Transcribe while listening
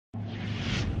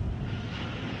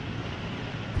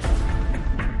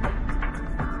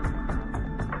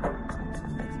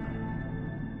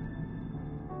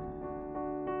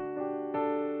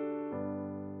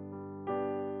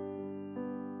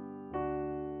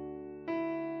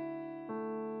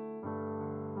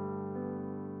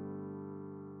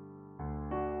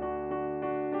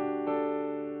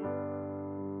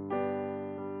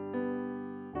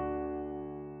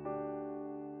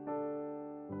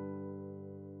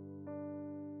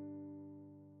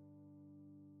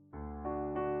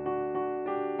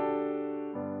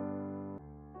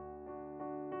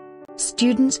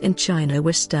Students in China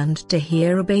were stunned to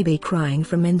hear a baby crying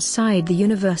from inside the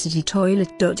university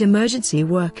toilet. Emergency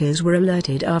workers were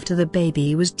alerted after the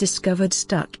baby was discovered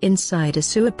stuck inside a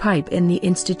sewer pipe in the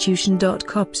institution.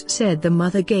 Cops said the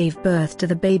mother gave birth to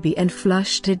the baby and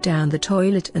flushed it down the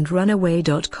toilet and run away.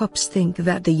 Cops think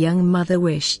that the young mother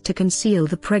wished to conceal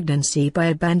the pregnancy by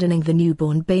abandoning the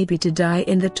newborn baby to die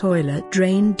in the toilet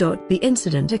drain. The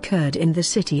incident occurred in the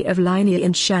city of Linyi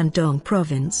in Shandong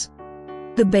Province.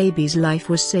 The baby's life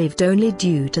was saved only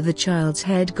due to the child's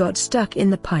head got stuck in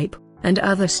the pipe, and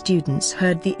other students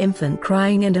heard the infant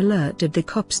crying and alerted the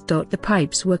cops. The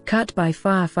pipes were cut by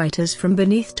firefighters from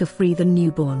beneath to free the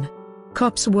newborn.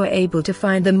 Cops were able to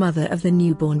find the mother of the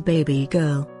newborn baby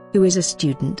girl, who is a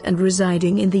student and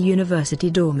residing in the university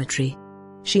dormitory.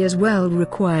 She as well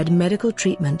required medical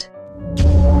treatment.